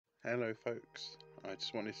Hello folks, I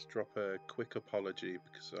just wanted to drop a quick apology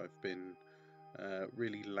because I've been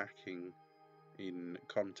really lacking in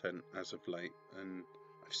content as of late, and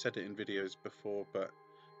I've said it in videos before, but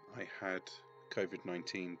I had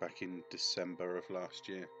COVID-19 back in December of last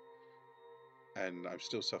year, and I'm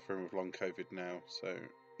still suffering with long COVID now, so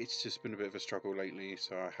it's just been a bit of a struggle lately,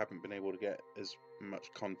 so I haven't been able to get as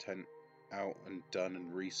much content out and done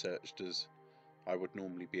and researched as I would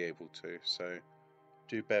normally be able to, so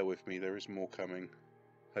do bear with me, there is more coming.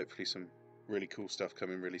 Hopefully some really cool stuff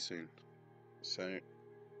coming really soon. So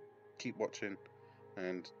keep watching,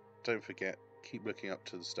 and don't forget, keep looking up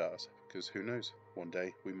to the stars, because who knows, one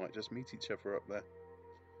day we might just meet each other up there.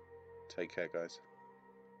 Take care, guys.